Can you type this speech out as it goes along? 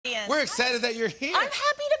Teigen. We're excited that you're here. I'm happy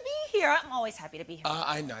to be here. I'm always happy to be here.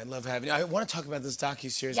 I know. I love having you. I want to talk about this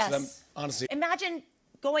docu-series. Yes. I'm honestly. Imagine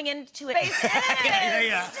going into it.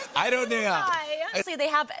 Yeah. I don't know. Honestly, they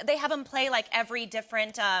have him play like every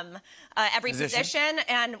different every position,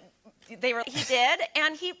 and he did,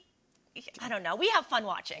 and I don't know. We have fun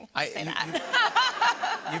watching.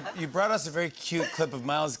 You brought us a very cute clip of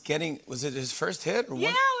Miles getting. Was it his first hit? Or yeah,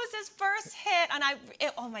 it was his first hit, and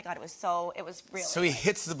oh my God, it was really. So he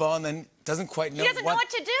hits the ball and then doesn't quite know. He doesn't know what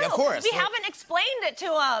to do. Yeah, of course. We haven't explained it to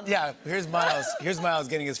him. Yeah, here's Miles. Here's Miles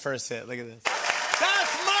getting his first hit. Look at this.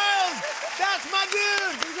 That's Miles. That's my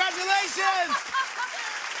dude. Congratulations.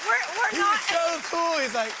 We're not. He's so cool.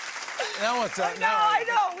 He's like. Now what's up? I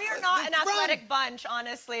know. We are not an athletic bunch,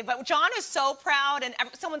 honestly. But John is so proud, and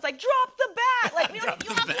someone's like, "Drop the bat!" Like, you have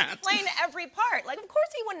to explain every part. Like, of course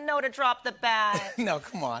he wouldn't know to drop the bat. No,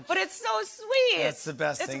 come on. But it's so sweet. That's the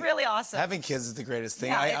best thing. It's really awesome. Having kids is the greatest thing.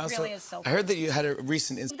 Yeah, it really is so cool. I heard that you had a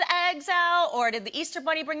recent. The eggs out, or did the Easter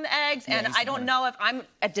Bunny bring the eggs? Yeah, and I don't know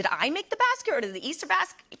if did I make the basket, or did the Easter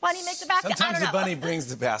Bunny make the basket? Sometimes the bunny brings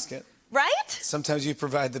the basket. Right? Sometimes you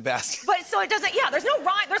provide the basket. But so it doesn't, yeah, there's no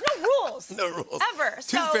rhyme, there's no rules. No rules. Ever.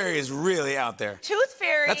 Tooth Fairy is really out there. Tooth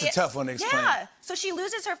Fairy. That's a tough one to explain. Yeah. So she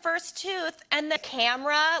loses her first tooth, and the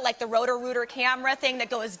camera, like the rotor-rooter camera thing that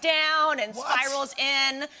goes down and spirals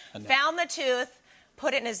in, found the tooth,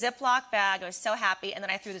 put it in a Ziploc bag. I was so happy, and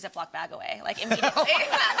then I threw the Ziploc bag away, like immediately.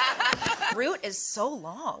 Root is so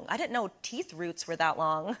long. I didn't know teeth roots were that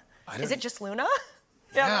long. Is it just Luna?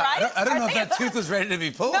 Yeah, right? I don't know if that tooth was ready to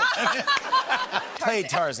be pulled. Played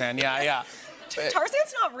Tarzan, yeah.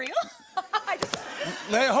 Tarzan's not real?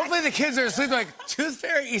 Hopefully the kids are asleep like, Tooth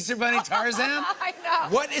Fairy, Easter Bunny, Tarzan? I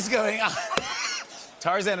know. What is going on?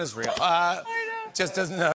 Tarzan is real. I know. Just doesn't know.